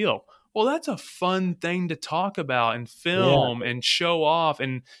in Mobile. Well, that's a fun thing to talk about and film and show off.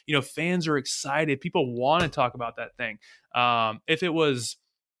 And, fans are excited. People want to talk about that thing. If it was,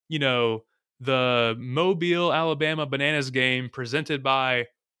 the Mobile, Alabama Bananas game presented by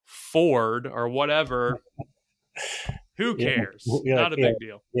Ford or whatever. Who cares? Not a big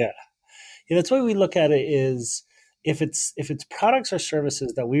deal. Yeah. That's why we look at it is if it's products or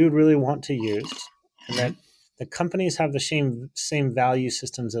services that we would really want to use, and that the companies have the same value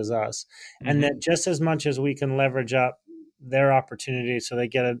systems as us, and that just as much as we can leverage up their opportunity so they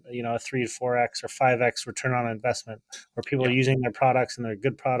get a 3 to 4x or 5x return on investment, where people are using their products and they're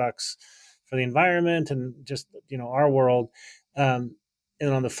good products for the environment and just our world. And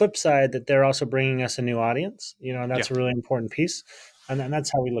on the flip side, that they're also bringing us a new audience, and that's a really important piece. And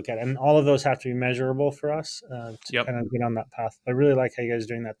that's how we look at it. And all of those have to be measurable for us to kind of get on that path. I really like how you guys are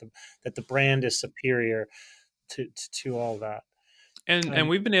doing that, that the brand is superior to all that. And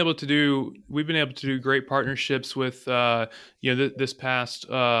we've been able to do great partnerships with this past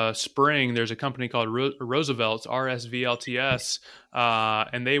spring. There's a company called Roosevelt's, RSVLTS,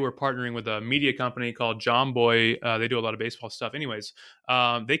 and they were partnering with a media company called John Boy. They do a lot of baseball stuff. Anyways,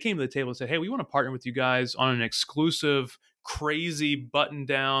 they came to the table and said, "Hey, we want to partner with you guys on an exclusive, crazy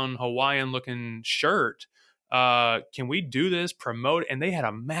button-down Hawaiian-looking shirt. Can we do this? Promote it?" And they had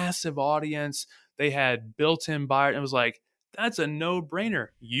a massive audience. They had built-in buyers. It was like, that's a no-brainer.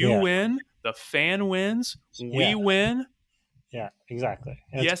 You win, the fan wins, we win. Yeah, exactly.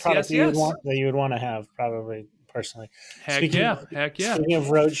 And yes, it's product yes. That you would want to have, probably, personally. Heck yeah. Speaking of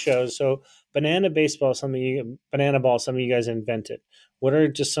road shows, so Banana Ball, something you guys invented. What are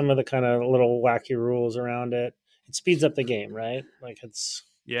just some of the kind of little wacky rules around it? It speeds up the game, right? Like it's...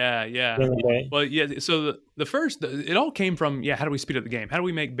 Yeah. Well, yeah. So it all came from, how do we speed up the game? How do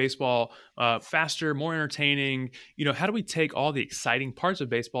we make baseball faster, more entertaining? How do we take all the exciting parts of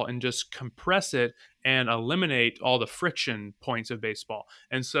baseball and just compress it and eliminate all the friction points of baseball?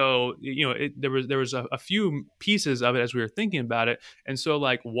 And so, there was a few pieces of it as we were thinking about it. And so,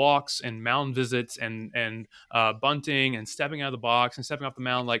 like walks and mound visits and bunting and stepping out of the box and stepping off the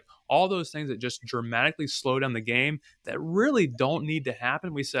mound, like all those things that just dramatically slow down the game that really don't need to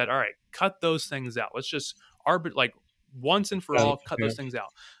happen. We said, all right, cut those things out. Let's just once and for all, cut those things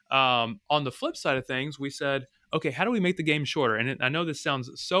out. On the flip side of things, we said, okay, how do we make the game shorter? And I know this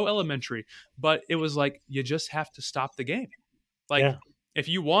sounds so elementary, but it was like, you just have to stop the game. If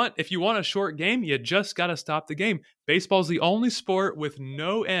you want a short game, you just got to stop the game. Baseball's the only sport with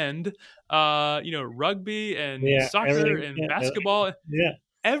no end. Rugby and soccer and basketball.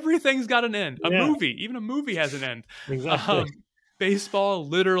 Everything's got an end. Even a movie has an end. Exactly. Baseball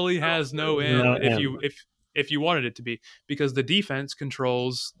literally has no end if you wanted it to be, because the defense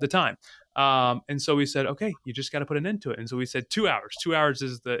controls the time. And so we said, okay, you just got to put an end to it. And so we said 2 hours. 2 hours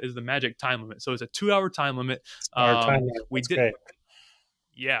is the magic time limit. So it's a 2 hour time limit. We did. Great.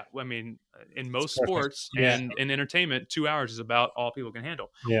 Yeah. I mean, in most sports and in entertainment, 2 hours is about all people can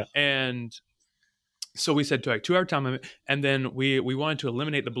handle. Yeah. And so we said 2 hour time limit, and then we wanted to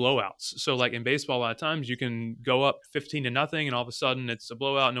eliminate the blowouts. So like in baseball, a lot of times you can go up 15-0 and all of a sudden it's a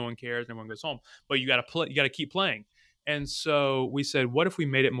blowout. No one cares. Everyone goes home, but you got to play. You got to keep playing. And so we said, what if we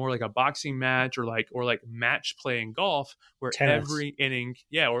made it more like a boxing match or like match play in golf, where tennis. Every inning,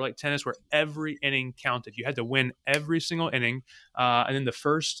 or like tennis, where every inning counted. You had to win every single inning. And then the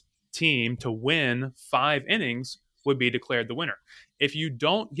first team to win 5 innings would be declared the winner. If you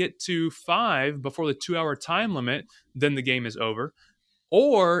don't get to 5 before the 2 hour time limit, then the game is over.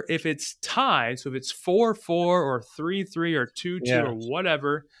 Or if it's tied, so if it's 4-4 or 3-3 or 2-2 or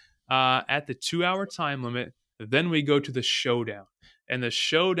whatever, at the 2 hour time limit, then we go to the showdown. And the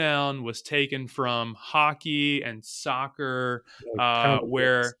showdown was taken from hockey and soccer,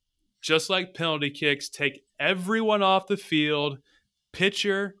 where just like penalty kicks, take everyone off the field,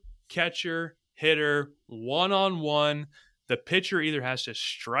 pitcher, catcher, hitter, one-on-one. The pitcher either has to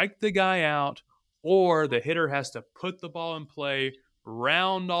strike the guy out, or the hitter has to put the ball in play,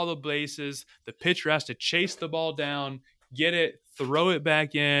 round all the bases. The pitcher has to chase the ball down, get it, throw it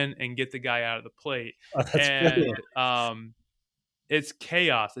back in, and get the guy out of the plate. It's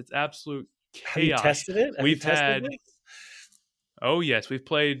chaos. It's absolute chaos. Have you tested it? Oh yes, we've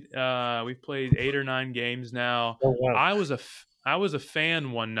played 8 or 9 games now. Oh, wow. I was a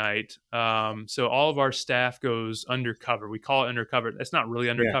fan one night. So all of our staff goes undercover. We call it undercover. It's not really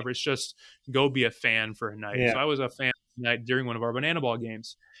undercover. It's just go be a fan for a night. So I was a fan night during one of our Banana Ball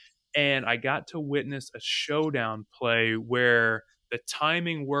games. And I got to witness a showdown play where the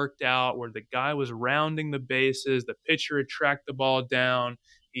timing worked out, where the guy was rounding the bases, the pitcher had tracked the ball down,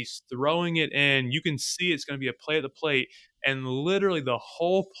 he's throwing it in. You can see it's going to be a play at the plate, and literally the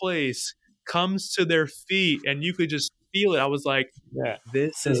whole place comes to their feet, and you could just feel it. I was like,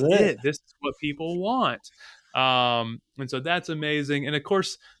 this is it. This is what people want. And so that's amazing. And of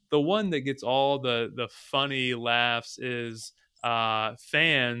course, the one that gets all the funny laughs is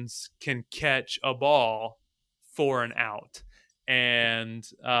fans can catch a ball for an out. And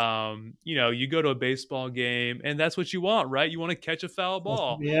you go to a baseball game and that's what you want, right? You want to catch a foul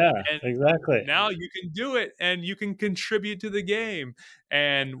ball. Yeah, And exactly. now you can do it and you can contribute to the game.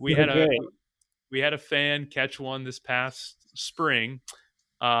 And we had a fan catch one this past spring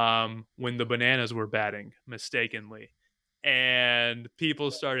when the Bananas were batting mistakenly. And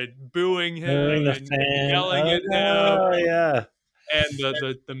people started booing him and yelling at him. Oh, yeah. And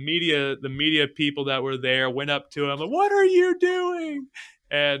the media people that were there went up to him like, "What are you doing?"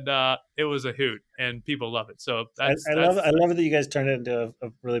 And it was a hoot, and people love it. So I love it that you guys turned it into a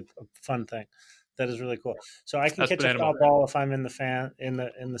really fun thing. That is really cool. So I can catch a foul ball if I'm in the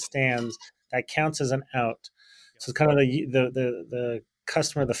stands. That counts as an out. So it's kind of the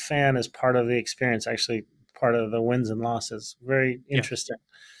customer, the fan, is part of the experience. Actually, part of the wins and losses. Very interesting.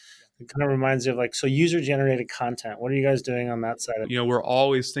 It kind of reminds you of so user-generated content. What are you guys doing on that side of it? We're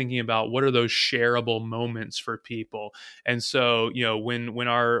always thinking about what are those shareable moments for people. And so, when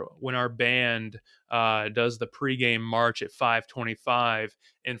our band does the pregame march at 5:25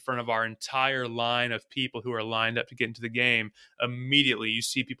 in front of our entire line of people who are lined up to get into the game, immediately you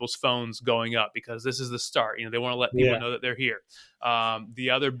see people's phones going up because this is the start. They want to let people know that they're here.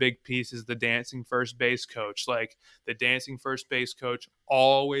 The other big piece is the dancing first base coach. Like the dancing first base coach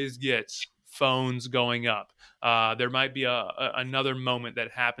always gets phones going up. There might be another moment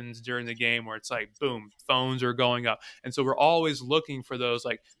that happens during the game where it's like, boom, phones are going up. And so we're always looking for those,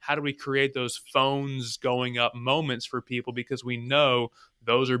 like, how do we create those phones going up moments for people? Because we know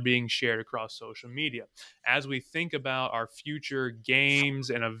those are being shared across social media. As we think about our future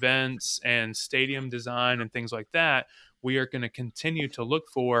games and events and stadium design and things like that, we are going to continue to look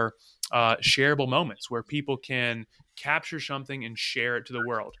for shareable moments where people can capture something and share it to the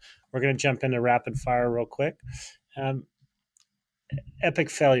world. We're going to jump into rapid fire real quick. Epic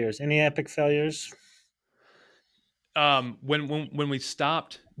failures. Any epic failures? When we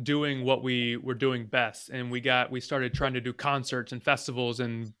stopped doing what we were doing best, and we started trying to do concerts and festivals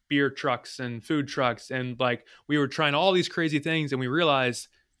and beer trucks and food trucks, and we were trying all these crazy things, and we realized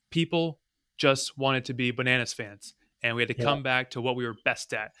people just wanted to be Bananas fans. And we had to come back to what we were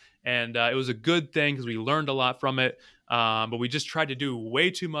best at. And it was a good thing because we learned a lot from it. But we just tried to do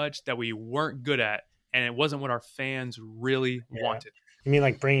way too much that we weren't good at. And it wasn't what our fans really wanted. You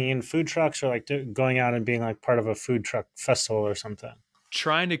mean bringing in food trucks, or going out and being part of a food truck festival or something?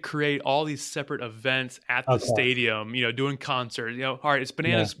 Trying to create all these separate events at the stadium, doing concerts. All right, it's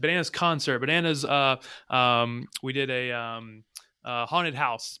Bananas concert. Bananas, we did a... haunted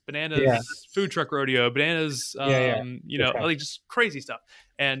house, Bananas food truck rodeo, Bananas, just crazy stuff.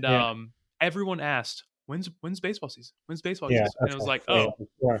 And everyone asked, when's baseball season? When's baseball season? And it was like,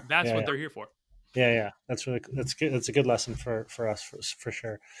 that's what they're here for. That's really good. That's good. That's a good lesson for us for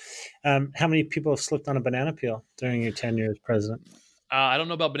sure. How many people have slipped on a banana peel during your tenure as president? I don't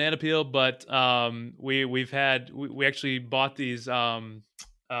know about banana peel, but we actually bought these banana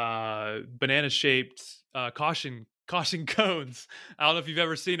shaped caution cones. I don't know if you've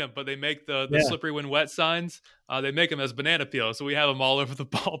ever seen them, but they make the slippery when wet signs. They make them as banana peel, so we have them all over the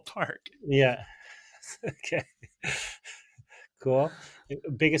ballpark. Yeah. Okay. Cool.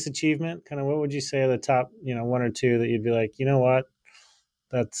 Biggest achievement? Kind of, what would you say are the top, one or two that you'd be like, you know what,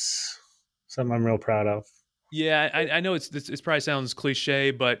 that's something I'm real proud of? Yeah, I know it probably sounds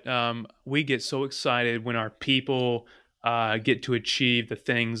cliche, but we get so excited when our people get to achieve the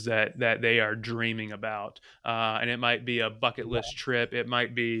things that they are dreaming about. And it might be a bucket list trip. It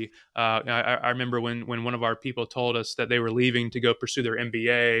might be, I remember when one of our people told us that they were leaving to go pursue their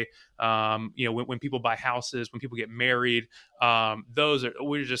MBA. When people buy houses, when people get married,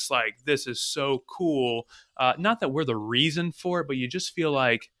 we're just like, this is so cool. Not that we're the reason for it, but you just feel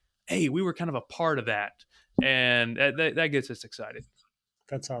like, hey, we were kind of a part of that. And that gets us excited.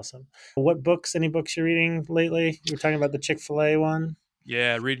 That's awesome. Any books you're reading lately? You were talking about the Chick-fil-A one.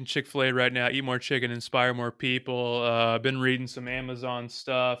 Yeah, reading Chick-fil-A right now. Eat more chicken, inspire more people. I've been reading some Amazon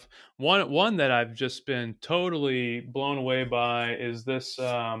stuff. One that I've just been totally blown away by is this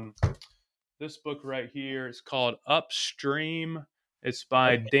this book right here. It's called Upstream. It's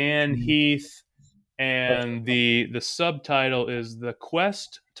by Dan Heath, and the subtitle is The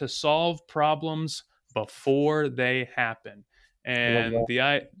Quest to Solve Problems Before They Happen. And the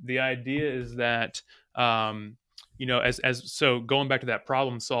idea is that, so going back to that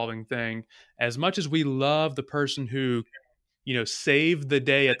problem solving thing, as much as we love the person who, saved the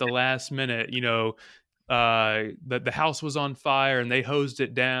day at the last minute, the house was on fire and they hosed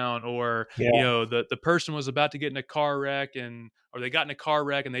it down, or the person was about to get in a car wreck or they got in a car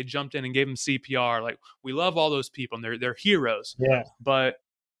wreck and they jumped in and gave them CPR. Like, we love all those people and they're heroes. Yeah. But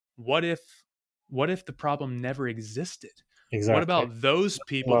what if the problem never existed? Exactly. What about those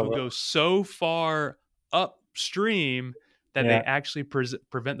people who go so far upstream that they actually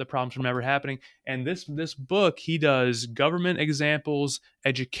prevent the problems from ever happening? And this book, he does government examples,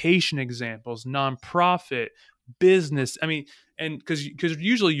 education examples, nonprofit, business. I mean, and because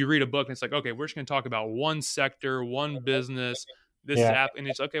usually you read a book and it's like, okay, we're just going to talk about one sector, one business. This app, and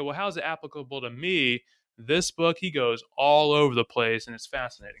it's okay. Well, how is it applicable to me? This book, he goes all over the place, and it's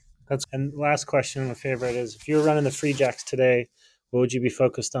fascinating. And last question, my favorite is, if you were running the Free Jacks today, what would you be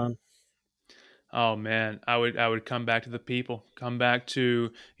focused on? Oh man, I would come back to the people. Come back to,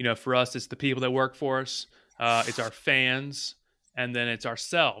 for us, it's the people that work for us. It's our fans, and then it's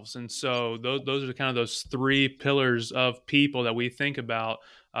ourselves. And so those are kind of those three pillars of people that we think about.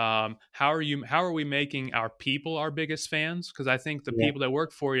 How are we making our people our biggest fans? Because I think the people that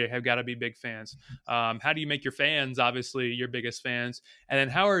work for you have got to be big fans. How do you make your fans obviously your biggest fans? And then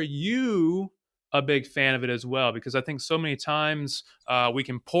how are you a big fan of it as well? Because I think so many times we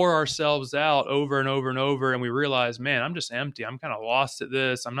can pour ourselves out over and over and over, and we realize, man, I'm just empty. I'm kind of lost at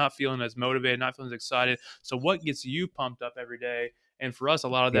this. I'm not feeling as motivated, not feeling as excited. So what gets you pumped up every day? And for us, a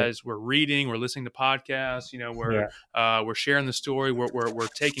lot of that is we're reading, we're listening to podcasts, we're sharing the story, we're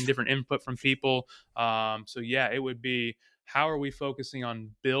taking different input from people. It would be, how are we focusing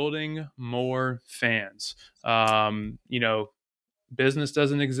on building more fans? Business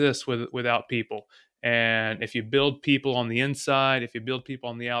doesn't exist without people. And if you build people on the inside, if you build people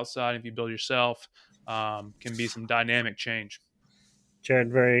on the outside, if you build yourself, can be some dynamic change.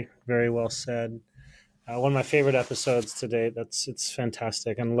 Jared, very, very well said. One of my favorite episodes today. It's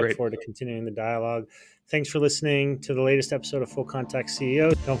fantastic. And I look forward to continuing the dialogue. Thanks for listening to the latest episode of Full Contact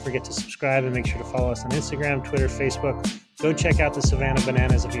CEO. Don't forget to subscribe and make sure to follow us on Instagram, Twitter, Facebook. Go check out the Savannah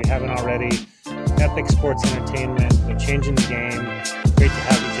Bananas if you haven't already. Epic sports entertainment. They're changing the game. Great to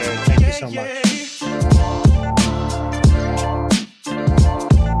have you, Jared. Thank you so much.